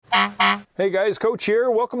Hey guys, Coach here.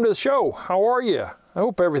 Welcome to the show. How are you? I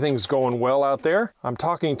hope everything's going well out there. I'm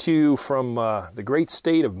talking to you from the great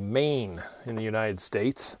state of Maine in the United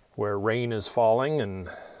States, where rain is falling and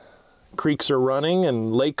creeks are running and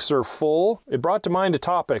lakes are full. It brought to mind a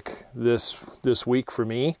topic this week for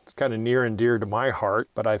me. It's kind of near and dear to my heart,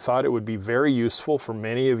 but I thought it would be very useful for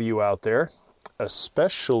many of you out there,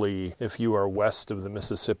 especially if you are west of the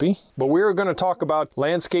Mississippi. But we're going to talk about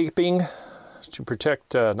landscaping to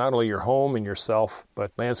protect not only your home and yourself,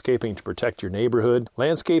 but landscaping to protect your neighborhood,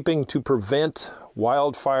 landscaping to prevent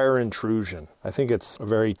wildfire intrusion. I think it's a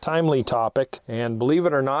very timely topic, and believe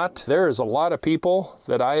it or not, there is a lot of people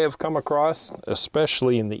that I have come across,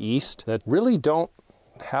 especially in the East, that really don't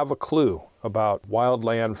have a clue about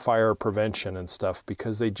wildland fire prevention and stuff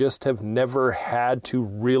because they just have never had to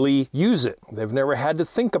really use it. They've never had to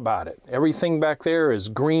think about it. Everything back there is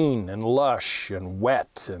green and lush and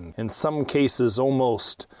wet and in some cases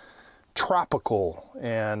almost tropical,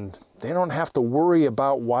 and they don't have to worry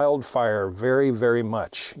about wildfire very, very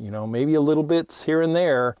much. You know, maybe a little bits here and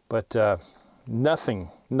there, but nothing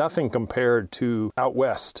compared to out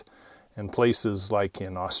west and places like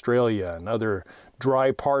in Australia and other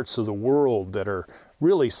dry parts of the world that are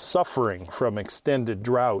really suffering from extended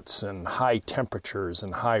droughts and high temperatures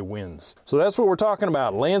and high winds. So that's what we're talking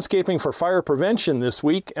about, landscaping for fire prevention this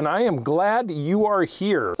week, and I am glad you are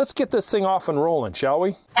here. Let's get this thing off and rolling, shall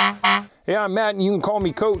we? Yeah, I'm Matt, and you can call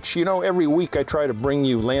me Coach. You know, every week I try to bring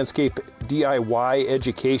you landscape DIY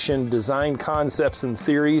education, design concepts and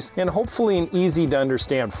theories, and hopefully an easy to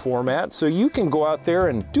understand format so you can go out there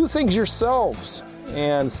and do things yourselves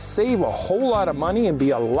and save a whole lot of money and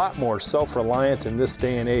be a lot more self-reliant in this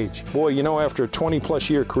day and age. Boy, you know, after a 20-plus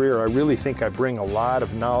year career, I really think I bring a lot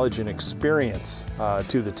of knowledge and experience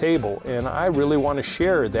to the table, and I really want to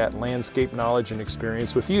share that landscape knowledge and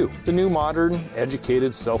experience with you, the new modern,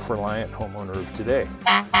 educated, self-reliant homeowner of today.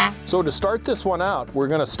 So to start this one out, we're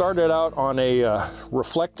going to start it out on a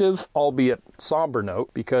reflective, albeit somber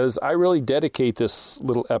note, because I really dedicate this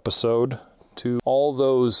little episode to all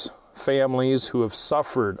those families who have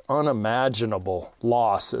suffered unimaginable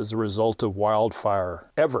loss as a result of wildfire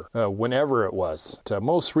whenever it was.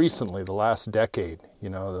 Most recently, the last decade, you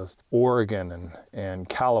know, those Oregon and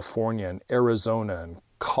California and Arizona and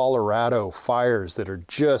Colorado fires that are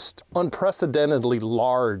just unprecedentedly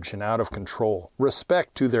large and out of control.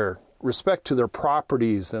 Respect to their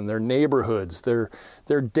properties and their neighborhoods, their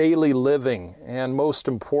daily living, and most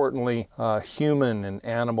importantly, human and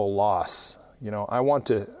animal loss. You know, I want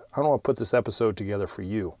to put this episode together for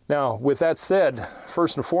you. Now, with that said,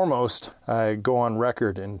 first and foremost, I go on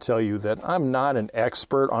record and tell you that I'm not an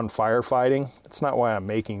expert on firefighting. That's not why I'm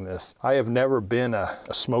making this. I have never been a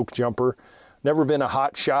smoke jumper, never been a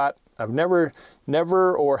hot shot. I've never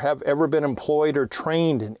or have ever been employed or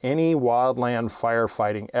trained in any wildland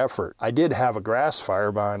firefighting effort. I did have a grass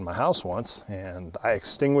fire behind my house once, and I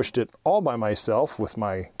extinguished it all by myself with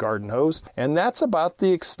my garden hose, and that's about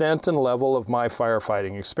the extent and level of my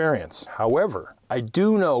firefighting experience. However, I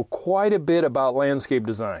do know quite a bit about landscape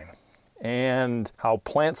design and how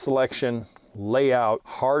plant selection, layout,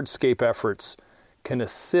 hardscape efforts can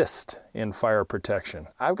assist in fire protection.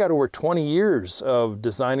 I've got over 20 years of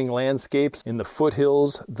designing landscapes in the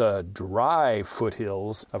foothills, the dry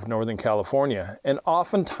foothills of Northern California, and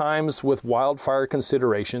oftentimes with wildfire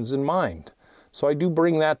considerations in mind. So I do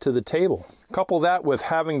bring that to the table. Couple that with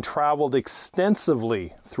having traveled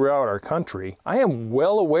extensively throughout our country, I am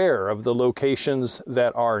well aware of the locations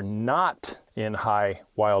that are not in high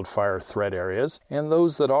wildfire threat areas and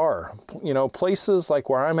those that are. You know, places like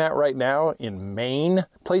where I'm at right now in Maine,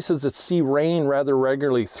 places that see rain rather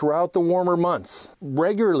regularly throughout the warmer months,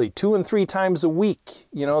 regularly 2 and 3 times a week.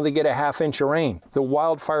 You know, they get a half inch of rain. The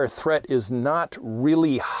wildfire threat is not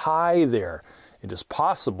really high there. It is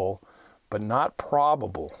possible, but not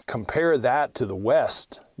probable. Compare that to the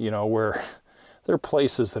West, you know, where there are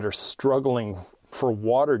places that are struggling for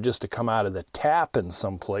water just to come out of the tap in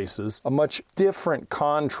some places. A much different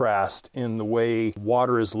contrast in the way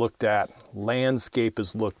water is looked at, landscape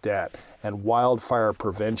is looked at, and wildfire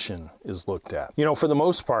prevention is looked at. You know, for the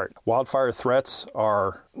most part, wildfire threats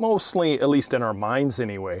are mostly, at least in our minds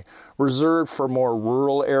anyway, reserved for more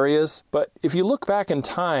rural areas. But if you look back in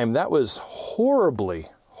time, that was horribly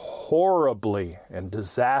and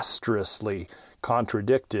disastrously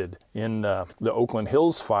contradicted in the Oakland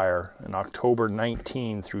Hills fire in October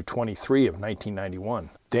 19 through 23 of 1991.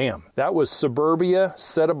 Damn, that was suburbia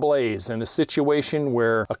set ablaze in a situation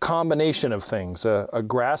where a combination of things, a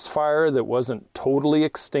grass fire that wasn't totally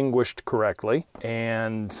extinguished correctly,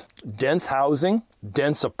 and dense housing,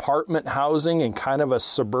 dense apartment housing in kind of a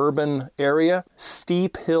suburban area,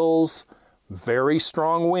 steep hills, very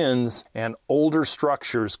strong winds and older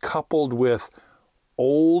structures coupled with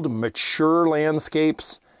old, mature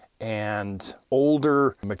landscapes and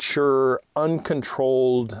older, mature,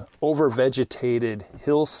 uncontrolled, overvegetated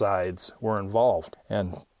hillsides were involved.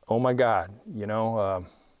 And oh my God,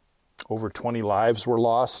 over 20 lives were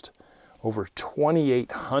lost, over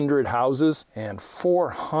 2,800 houses, and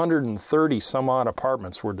 430 some odd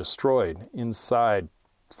apartments were destroyed inside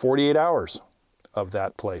 48 hours of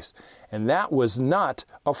that place. And that was not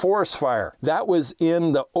a forest fire. That was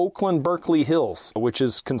in the Oakland-Berkeley Hills, which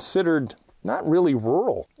is considered not really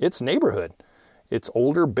rural. It's neighborhood. It's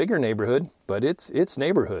older, bigger neighborhood, but it's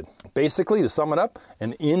neighborhood. Basically, to sum it up,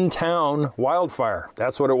 an in-town wildfire.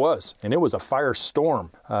 That's what it was. And it was a firestorm.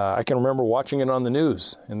 I can remember watching it on the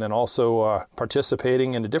news and then also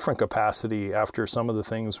participating in a different capacity after some of the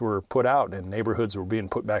things were put out and neighborhoods were being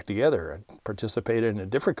put back together. I participated in a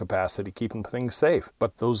different capacity, keeping things safe.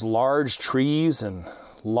 But those large trees and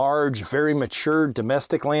large, very mature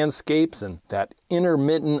domestic landscapes and that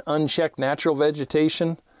intermittent, unchecked natural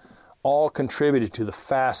vegetation all contributed to the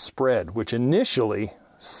fast spread, which initially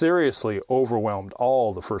seriously overwhelmed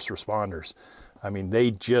all the first responders. I mean, they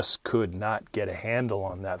just could not get a handle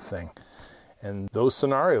on that thing. And those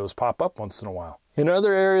scenarios pop up once in a while. In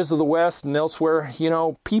other areas of the West and elsewhere,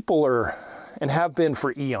 people are, and have been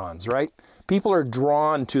for eons, right? People are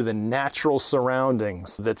drawn to the natural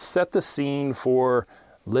surroundings that set the scene for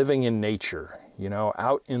living in nature,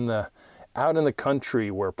 out in the country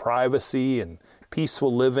where privacy and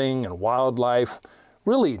peaceful living and wildlife,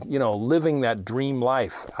 really, living that dream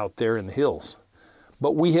life out there in the hills.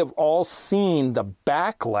 But we have all seen the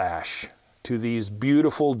backlash to these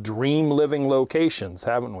beautiful dream living locations,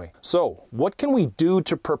 haven't we? So what can we do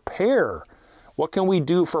to prepare? What can we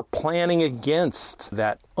do for planning against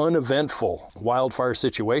that uneventful wildfire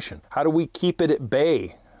situation? How do we keep it at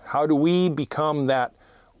bay? How do we become that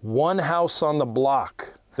one house on the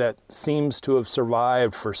block that seems to have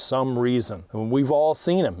survived for some reason? And we've all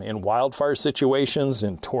seen them in wildfire situations,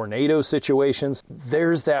 in tornado situations.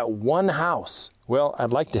 There's that one house. Well,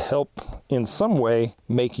 I'd like to help in some way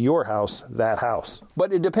make your house that house.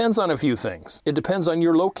 But it depends on a few things. It depends on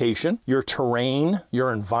your location, your terrain,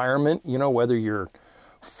 your environment, whether you're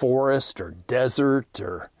forest or desert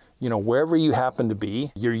or wherever you happen to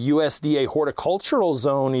be. Your USDA horticultural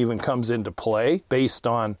zone even comes into play based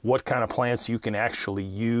on what kind of plants you can actually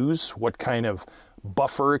use, what kind of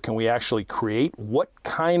buffer can we actually create, what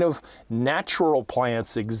kind of natural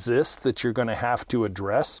plants exist that you're going to have to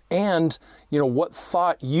address, and what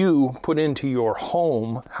thought you put into your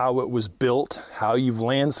home, how it was built, how you've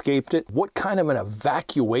landscaped it, what kind of an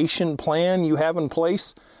evacuation plan you have in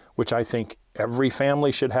place, which I think every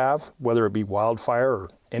family should have, whether it be wildfire or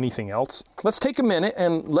anything else. Let's take a minute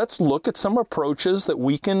and let's look at some approaches that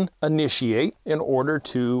we can initiate in order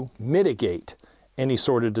to mitigate any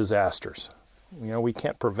sort of disasters. We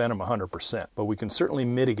can't prevent them 100%, but we can certainly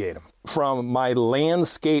mitigate them. From my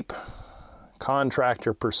landscape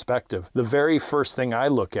contractor perspective, the very first thing I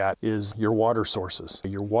look at is your water sources.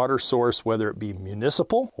 Your water source, whether it be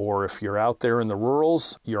municipal or if you're out there in the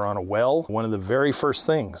rurals, you're on a well. One of the very first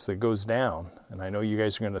things that goes down, and I know you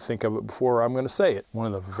guys are going to think of it before I'm going to say it, one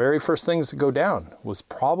of the very first things to go down was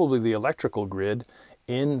probably the electrical grid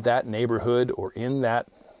in that neighborhood or in that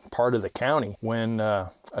part of the county when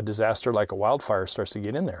a disaster like a wildfire starts to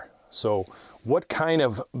get in there. So what kind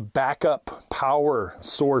of backup power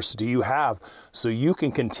source do you have so you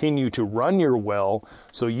can continue to run your well,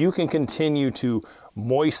 so you can continue to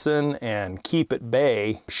moisten and keep at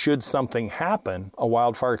bay should something happen, a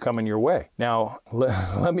wildfire coming your way? Now,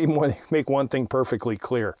 let me make one thing perfectly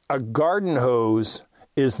clear. A garden hose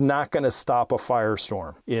is not going to stop a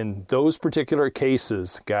firestorm. In those particular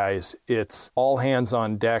cases, guys, it's all hands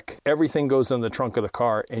on deck. Everything goes in the trunk of the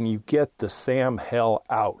car and you get the Sam hell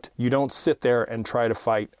out. You don't sit there and try to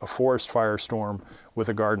fight a forest firestorm with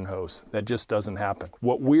a garden hose. That just doesn't happen.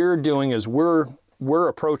 What we're doing is we're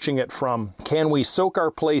approaching it from, can we soak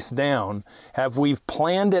our place down? Have we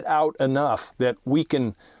planned it out enough that we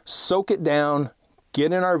can soak it down,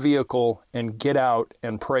 get in our vehicle and get out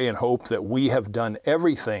and pray and hope that we have done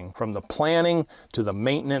everything from the planning to the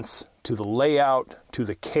maintenance to the layout to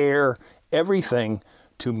the care, everything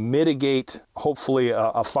to mitigate hopefully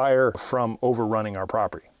a fire from overrunning our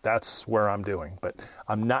property. That's where I'm doing. But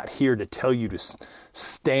I'm not here to tell you to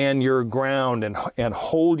stand your ground and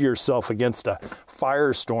hold yourself against a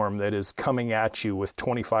firestorm that is coming at you with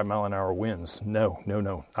 25-mile-an-hour winds. No,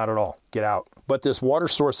 not at all. Get out. But this water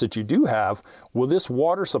source that you do have, will this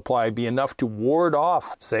water supply be enough to ward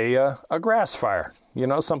off, say, a grass fire? You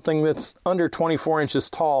know, something that's under 24 inches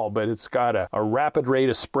tall, but it's got a rapid rate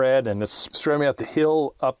of spread, and it's spreading out the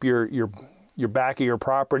hill up your back of your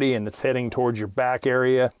property, and it's heading towards your back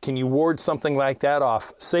area. Can you ward something like that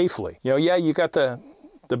off safely? You know, yeah, you got the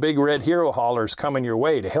big red hero haulers coming your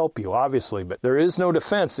way to help you, obviously, but there is no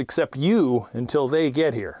defense except you until they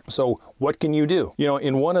get here. So what can you do? You know,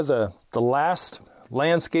 in one of the last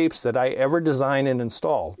landscapes that I ever designed and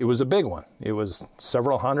installed, it was a big one. It was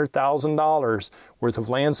several $100,000 worth of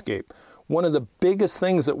landscape. One of the biggest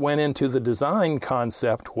things that went into the design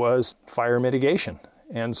concept was fire mitigation.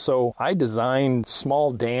 And so I designed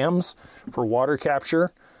small dams for water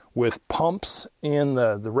capture with pumps in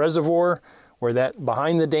the reservoir, where that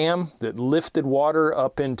behind the dam that lifted water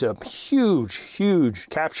up into huge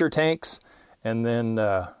capture tanks, and then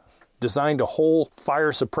designed a whole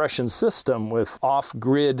fire suppression system with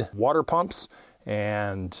off-grid water pumps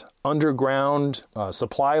and underground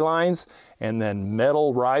supply lines, and then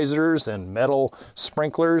metal risers and metal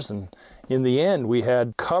sprinklers. And in the end, we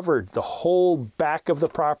had covered the whole back of the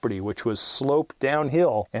property, which was sloped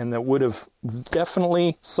downhill, and that would have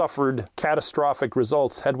definitely suffered catastrophic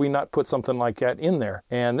results had we not put something like that in there.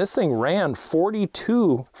 And this thing ran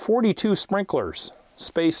 42 sprinklers,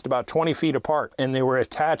 spaced about 20 feet apart, and they were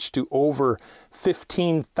attached to over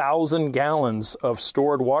 15,000 gallons of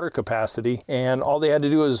stored water capacity. And all they had to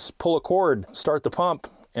do was pull a cord, start the pump,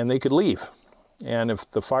 and they could leave. And if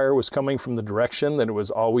the fire was coming from the direction that it was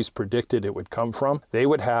always predicted it would come from, they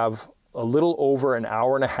would have a little over an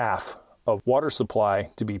hour and a half of water supply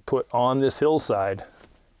to be put on this hillside,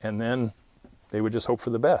 and then they would just hope for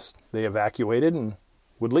the best. They evacuated and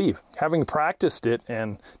would leave. Having practiced it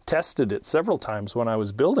and tested it several times when I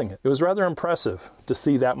was building it, it was rather impressive to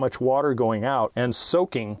see that much water going out and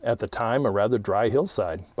soaking, at the time, a rather dry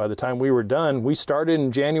hillside. By the time we were done, we started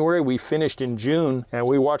in January, we finished in June, and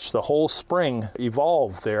we watched the whole spring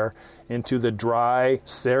evolve there into the dry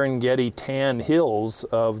Serengeti tan hills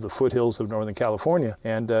of the foothills of Northern California.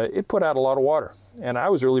 And it put out a lot of water, and I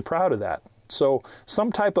was really proud of that. So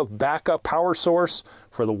some type of backup power source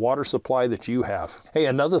for the water supply that you have. Hey,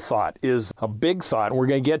 another thought is a big thought, and we're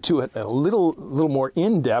going to get to it a little more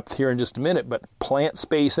in depth here in just a minute, but plant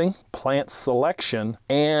spacing, plant selection,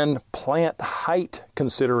 and plant height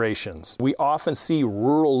considerations. We often see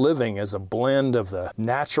rural living as a blend of the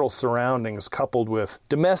natural surroundings coupled with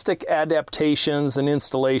domestic adaptations and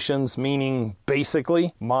installations, meaning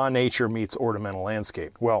basically Ma nature meets ornamental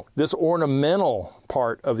landscape. Well, this ornamental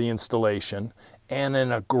part of the installation and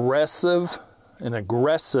an aggressive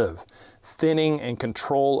thinning and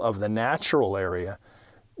control of the natural area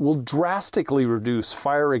will drastically reduce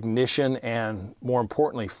fire ignition and, more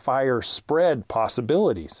importantly, fire spread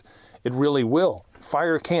possibilities. It really will.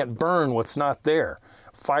 Fire can't burn what's not there.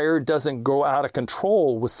 Fire doesn't go out of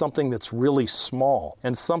control with something that's really small.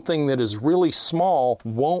 And something that is really small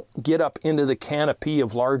won't get up into the canopy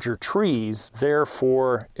of larger trees.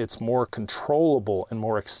 Therefore, it's more controllable and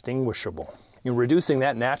more extinguishable. In reducing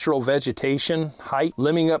that natural vegetation height,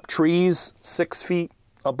 limbing up trees 6 feet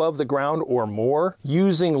above the ground or more,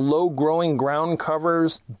 using low-growing ground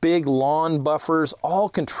covers, big lawn buffers, all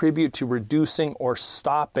contribute to reducing or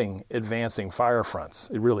stopping advancing fire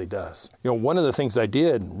fronts. It really does. You know, one of the things I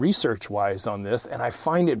did research-wise on this, and I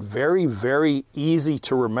find it very, very easy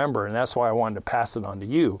to remember, and that's why I wanted to pass it on to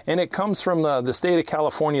you. And it comes from the state of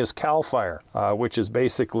California's CAL FIRE, which is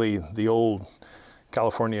basically the old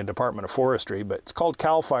California Department of Forestry, but it's called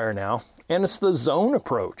CAL FIRE now, and it's the zone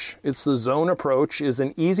approach. The zone approach is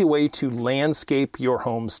an easy way to landscape your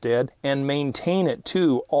homestead and maintain it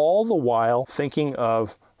too, all the while thinking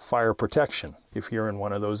of fire protection if you're in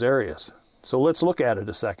one of those areas. So let's look at it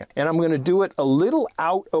a second. And I'm going to do it a little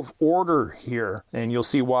out of order here, and you'll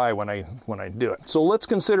see why when I do it. So let's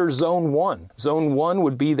consider Zone 1. Zone 1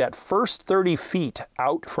 would be that first 30 feet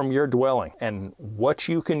out from your dwelling, and what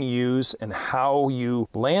you can use and how you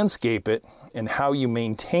landscape it and how you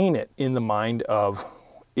maintain it in the mind of,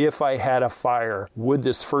 if I had a fire, would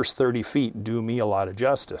this first 30 feet do me a lot of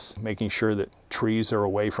justice? Making sure that trees are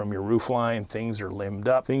away from your roof line, things are limbed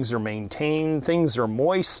up, things are maintained, things are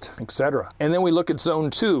moist, etc. And then we look at Zone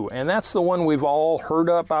 2, and that's the one we've all heard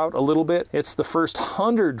about a little bit. It's the first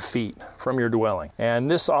 100 feet from your dwelling. And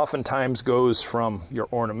this oftentimes goes from your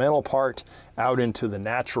ornamental part out into the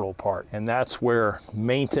natural part. And that's where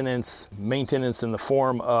maintenance in the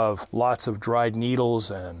form of lots of dried needles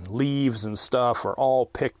and leaves and stuff are all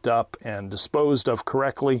picked up and disposed of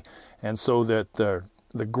correctly, and so that the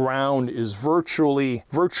the ground is virtually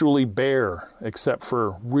bare except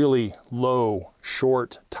for really low,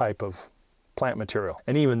 short type of plant material.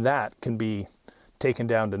 And even that can be taken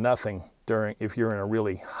down to nothing if you're in a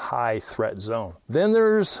really high threat zone. Then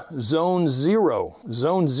there's Zone 0.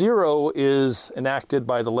 Zone 0 is enacted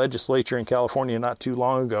by the legislature in California not too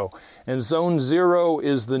long ago. And Zone 0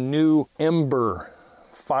 is the new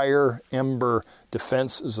fire ember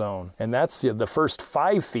defense zone. And that's the first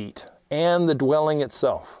 5 feet and the dwelling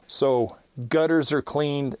itself. So gutters are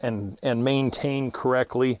cleaned and maintained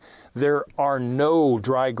correctly. There are no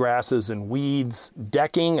dry grasses and weeds.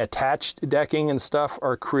 Attached decking and stuff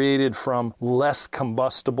are created from less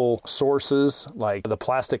combustible sources, like the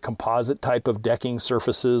plastic composite type of decking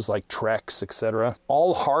surfaces like Trex, etc.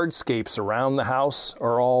 All hardscapes around the house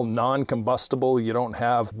are all non-combustible. You don't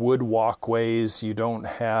have wood walkways. You don't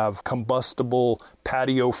have combustible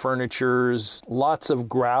patio furnitures. Lots of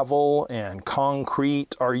gravel and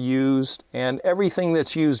concrete are used, and everything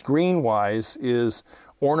that's used green-wise is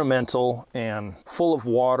ornamental and full of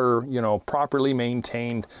water, properly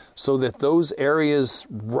maintained, so that those areas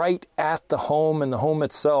right at the home and the home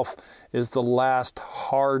itself is the last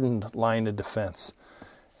hardened line of defense.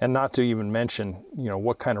 And not to even mention,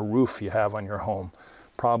 what kind of roof you have on your home.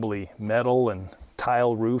 Probably metal and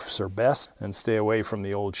tile roofs are best, and stay away from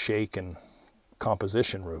the old shake and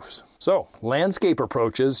composition roofs. So, landscape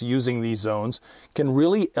approaches using these zones can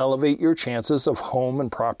really elevate your chances of home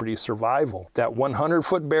and property survival. That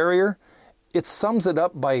 100-foot barrier, it sums it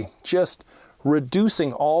up by just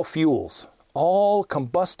reducing all fuels, all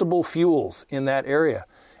combustible fuels in that area.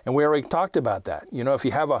 And we already talked about that. If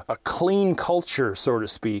you have a clean culture, so to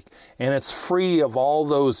speak, and it's free of all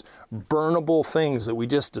those burnable things that we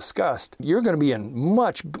just discussed, you're going to be in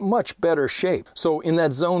much, much better shape. So in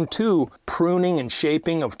that Zone 2, pruning and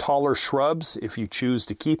shaping of taller shrubs, if you choose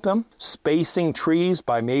to keep them, spacing trees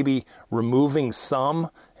by maybe removing some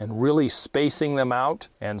and really spacing them out,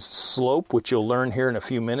 and slope, which you'll learn here in a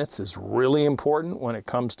few minutes, is really important when it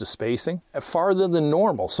comes to spacing, farther than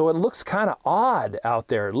normal. So it looks kind of odd out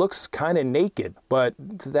there. It looks kind of naked, but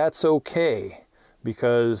that's okay,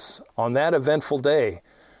 because on that eventful day,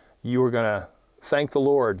 you are going to thank the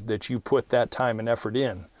Lord that you put that time and effort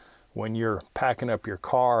in when you're packing up your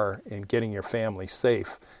car and getting your family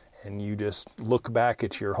safe. And you just look back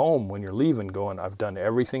at your home when you're leaving going, I've done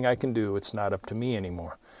everything I can do. It's not up to me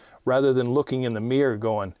anymore. Rather than looking in the mirror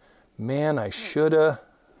going, man, I shoulda,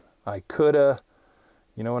 I coulda,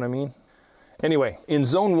 you know what I mean? Anyway, in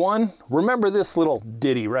Zone 1, remember this little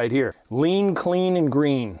ditty right here. Lean, clean, and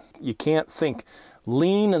green. You can't think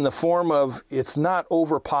lean in the form of it's not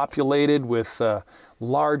overpopulated with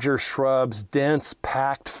larger shrubs, dense,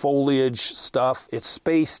 packed foliage stuff. It's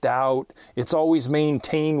spaced out. It's always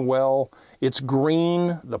maintained well. It's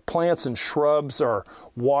green. The plants and shrubs are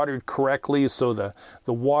watered correctly, so the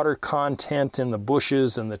water content in the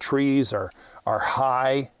bushes and the trees are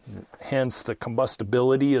high, hence the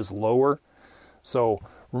combustibility is lower. So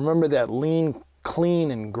remember that lean, clean,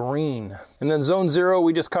 and green. And then Zone 0,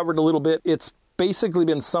 we just covered a little bit. It's basically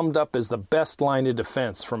been summed up as the best line of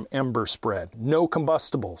defense from ember spread. No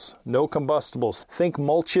combustibles. No combustibles. Think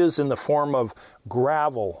mulches in the form of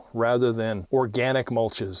gravel rather than organic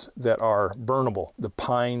mulches that are burnable. The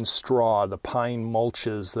pine straw, the pine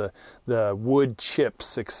mulches, the wood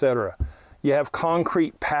chips, etc. You have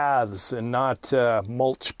concrete paths and not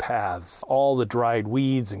mulch paths. All the dried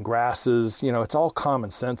weeds and grasses, it's all common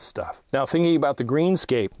sense stuff. Now, thinking about the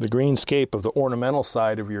greenscape of the ornamental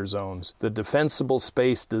side of your zones, the defensible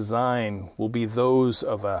space design will be those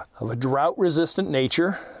of a drought-resistant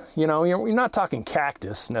nature. You're not talking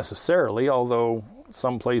cactus necessarily, although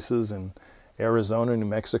some places in Arizona, New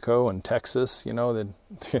Mexico, and Texas,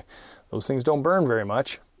 those things don't burn very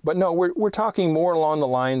much. But no, we're talking more along the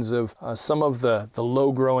lines of some of the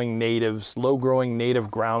low-growing native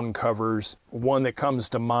ground covers. One that comes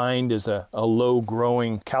to mind is a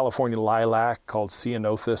low-growing California lilac called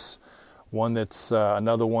Ceanothus.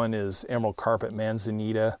 Another one is emerald carpet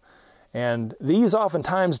manzanita. And these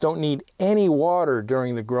oftentimes don't need any water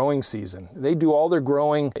during the growing season. They do all their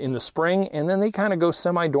growing in the spring, and then they kind of go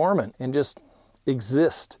semi-dormant and just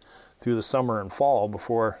exist through the summer and fall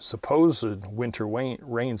before supposed winter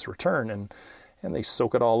rains return, and they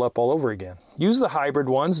soak it all up all over again. Use the hybrid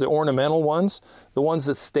ones, the ornamental ones, the ones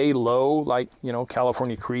that stay low, like,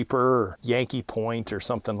 California creeper or Yankee Point or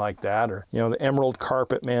something like that, or, the emerald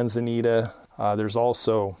carpet manzanita. There's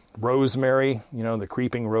also rosemary, the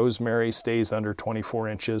creeping rosemary stays under 24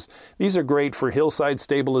 inches. These are great for hillside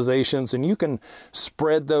stabilizations, and you can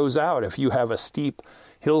spread those out if you have a steep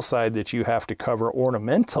hillside that you have to cover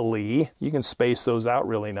ornamentally, you can space those out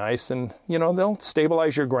really nice, and they'll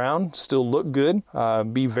stabilize your ground, still look good,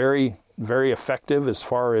 be very, very effective as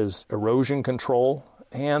far as erosion control,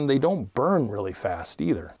 and they don't burn really fast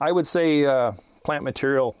either. I would say plant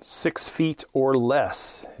material 6 feet or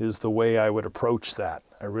less is the way I would approach that.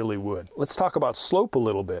 I really would. Let's talk about slope a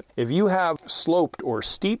little bit. If you have sloped or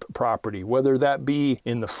steep property, whether that be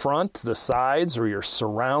in the front, the sides, or you're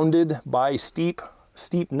surrounded by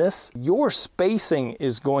steepness, your spacing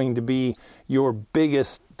is going to be your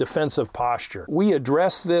biggest defensive posture. We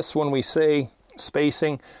address this when we say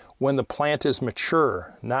spacing when the plant is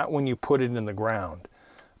mature, not when you put it in the ground,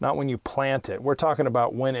 not when you plant it. We're talking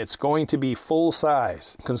about when it's going to be full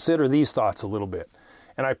size. Consider these thoughts a little bit.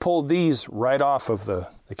 And I pulled these right off of the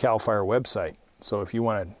CAL FIRE website. So if you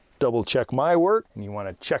want to double check my work and you want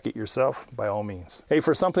to check it yourself, by all means. Hey,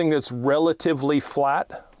 for something that's relatively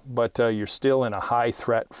flat, but you're still in a high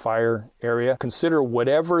threat fire area, consider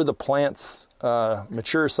whatever the plant's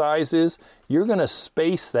mature size is, you're going to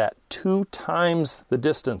space that 2 times the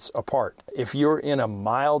distance apart. If you're in a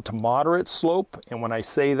mild to moderate slope, and when I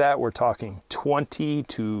say that, we're talking 20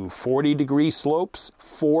 to 40 degree slopes,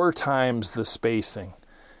 4 times the spacing.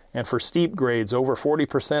 And for steep grades, over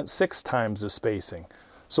 40%, 6 times the spacing.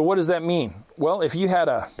 So what does that mean? Well, if you had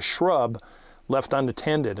a shrub left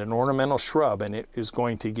unattended, an ornamental shrub, and it is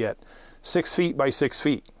going to get 6 feet by 6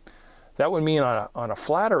 feet, that would mean on a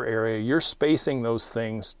flatter area, you're spacing those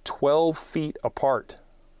things 12 feet apart,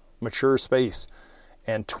 mature space,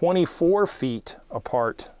 and 24 feet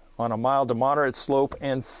apart on a mild to moderate slope,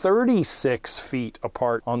 and 36 feet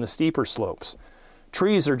apart on the steeper slopes.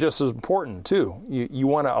 Trees are just as important too. You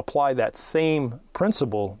want to apply that same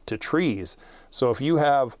principle to trees. So if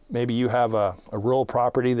maybe you have a rural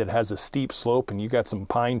property that has a steep slope and you got some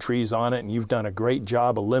pine trees on it and you've done a great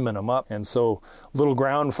job of limbing them up, and so little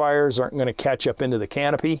ground fires aren't going to catch up into the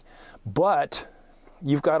canopy, but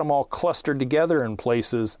you've got them all clustered together in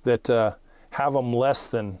places that have them less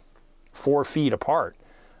than 4 feet apart.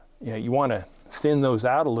 You want to thin those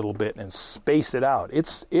out a little bit and space it out.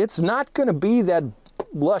 It's not going to be that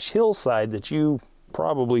lush hillside that you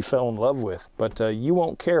probably fell in love with, but you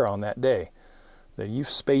won't care on that day that you've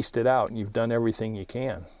spaced it out and you've done everything you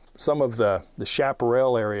can. Some of the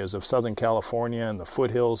chaparral areas of Southern California and the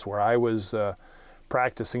foothills where I was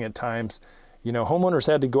practicing at times, homeowners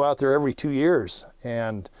had to go out there every 2 years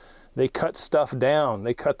and they cut stuff down.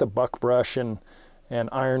 They cut the buckbrush and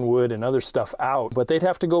ironwood and other stuff out, but they'd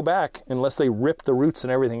have to go back, unless they ripped the roots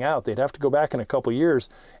and everything out, they'd have to go back in a couple years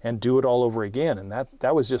and do it all over again. And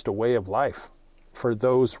that was just a way of life for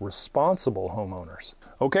those responsible homeowners.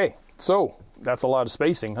 Okay, so that's a lot of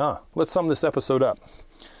spacing, huh? Let's sum this episode up.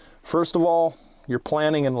 First of all, your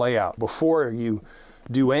planning and layout. Before you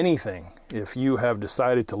do anything, if you have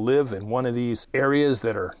decided to live in one of these areas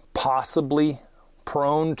that are possibly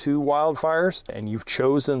prone to wildfires and you've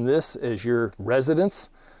chosen this as your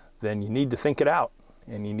residence, then you need to think it out,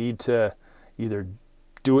 and you need to either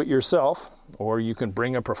do it yourself, or you can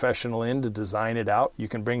bring a professional in to design it out. You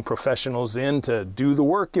can bring professionals in to do the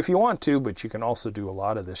work if you want to, but you can also do a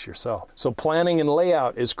lot of this yourself. So planning and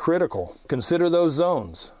layout is critical. Consider those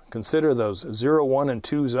zones. Consider those 0, 1, and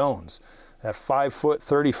 2 zones at 5 foot,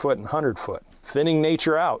 30 foot, and 100 foot. Thinning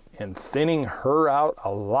nature out, and thinning her out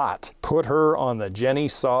a lot. Put her on the Jenny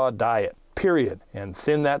Saw diet, period, and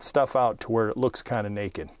thin that stuff out to where it looks kind of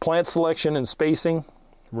naked. Plant selection and spacing.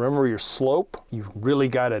 Remember your slope. You've really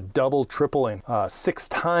got to double, triple, and 6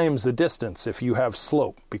 times the distance if you have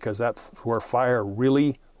slope, because that's where fire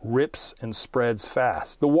really rips and spreads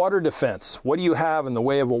fast. The water defense. What do you have in the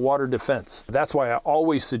way of a water defense? That's why I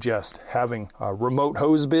always suggest having remote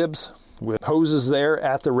hose bibs with hoses there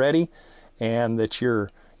at the ready, and that your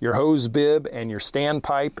hose bib and your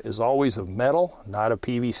standpipe is always of metal, not of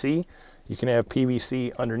PVC. You can have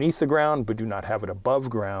PVC underneath the ground, but do not have it above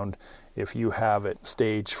ground if you have it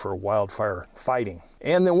staged for wildfire fighting.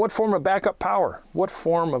 And then what form of backup power? What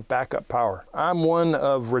form of backup power? I'm one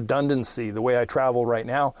of redundancy. The way I travel right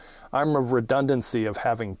now, I'm of redundancy of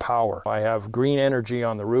having power. I have green energy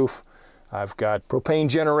on the roof. I've got propane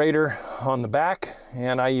generator on the back,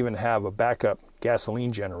 and I even have a backup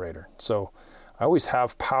gasoline generator. So I always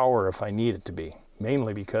have power if I need it to be,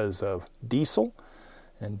 mainly because of diesel,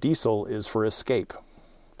 and diesel is for escape,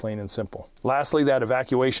 plain and simple. Lastly, that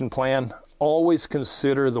evacuation plan. Always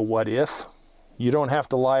consider the what if. You don't have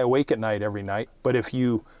to lie awake at night every night, but if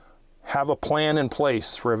you have a plan in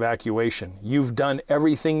place for evacuation, you've done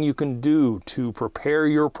everything you can do to prepare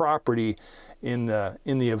your property in the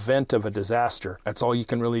event of a disaster. That's all you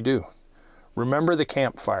can really do. Remember the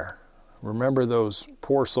campfire. Remember those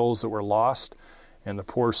poor souls that were lost, and the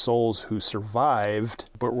poor souls who survived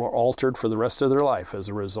but were altered for the rest of their life as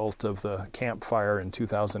a result of the Camp Fire in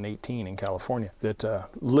 2018 in California that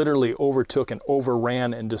literally overtook and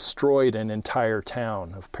overran and destroyed an entire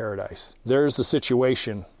town of Paradise. There's a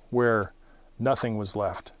situation where nothing was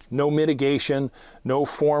left. No mitigation, no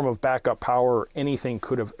form of backup power or anything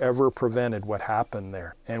could have ever prevented what happened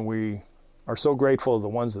there. And we are so grateful to the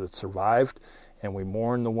ones that survived, and we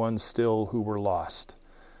mourn the ones still who were lost.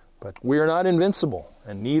 But we are not invincible,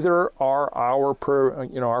 and neither are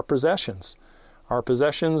our possessions. Our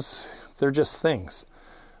possessions, they're just things.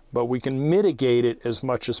 But we can mitigate it as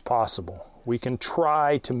much as possible. We can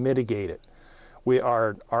try to mitigate it.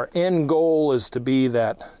 Our end goal is to be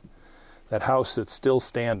that house that's still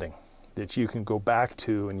standing, that you can go back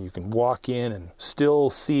to and you can walk in and still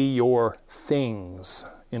see your things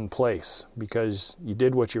in place because you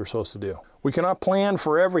did what you were supposed to do. We cannot plan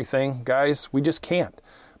for everything, guys. We just can't.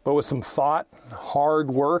 But with some thought, hard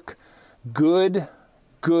work, good,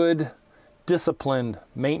 disciplined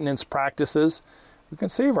maintenance practices, we can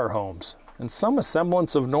save our homes and some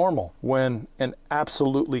semblance of normal when an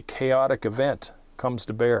absolutely chaotic event comes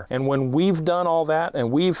to bear. And when we've done all that and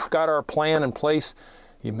we've got our plan in place,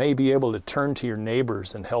 you may be able to turn to your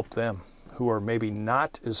neighbors and help them who are maybe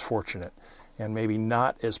not as fortunate and maybe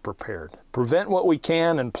not as prepared. Prevent what we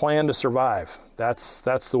can and plan to survive. That's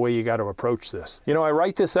the way you got to approach this. You know, I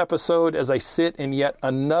write this episode as I sit in yet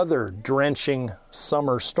another drenching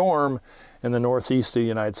summer storm in the northeast of the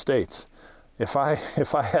United States. If I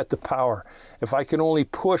had the power, if I could only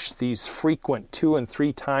push these frequent 2 and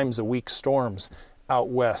 3 times a week storms out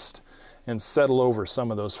west and settle over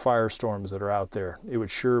some of those firestorms that are out there, it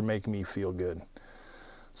would sure make me feel good.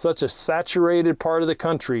 Such a saturated part of the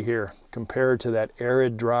country here compared to that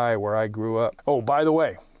arid dry where I grew up. Oh, by the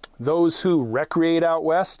way, those who recreate out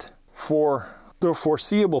west for the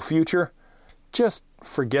foreseeable future, just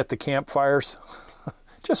forget the campfires.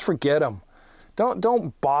 Just forget them.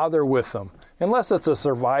 Don't bother with them. Unless it's a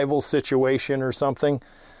survival situation or something,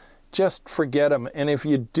 just forget them. And if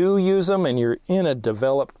you do use them and you're in a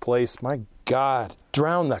developed place, my God,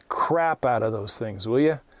 drown the crap out of those things, will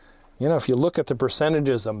you? You know, if you look at the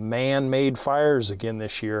percentages of man-made fires again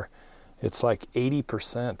this year, it's like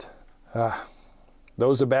 80%.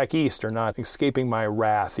 Those back east are not escaping my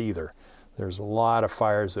wrath either. There's a lot of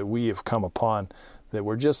fires that we have come upon that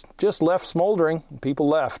were just left smoldering. People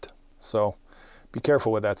left. So be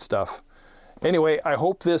careful with that stuff. Anyway, I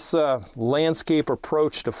hope this landscape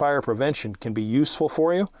approach to fire prevention can be useful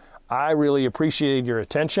for you. I really appreciated your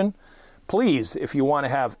attention. Please, if you want to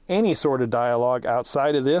have any sort of dialogue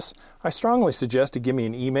outside of this, I strongly suggest to give me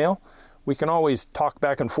an email. We can always talk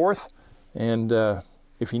back and forth. And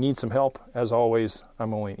if you need some help, as always,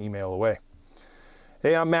 I'm only an email away.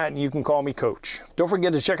 Hey, I'm Matt, and you can call me Coach. Don't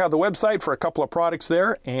forget to check out the website for a couple of products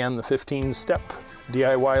there and the 15-step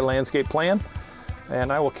DIY landscape plan.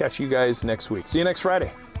 And I will catch you guys next week. See you next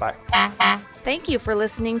Friday. Bye. Thank you for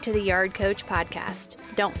listening to the Yard Coach podcast.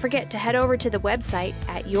 Don't forget to head over to the website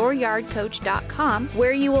at youryardcoach.com,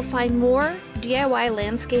 where you will find more DIY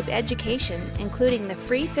landscape education, including the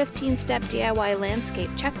free 15-step DIY landscape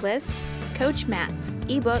checklist, Coach Matt's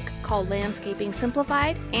ebook called Landscaping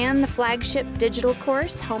Simplified, and the flagship digital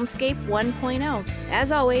course, Homescape 1.0.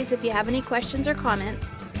 As always, if you have any questions or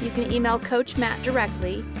comments, you can email Coach Matt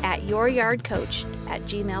directly at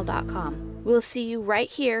youryardcoach@gmail.com. We'll see you right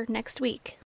here next week.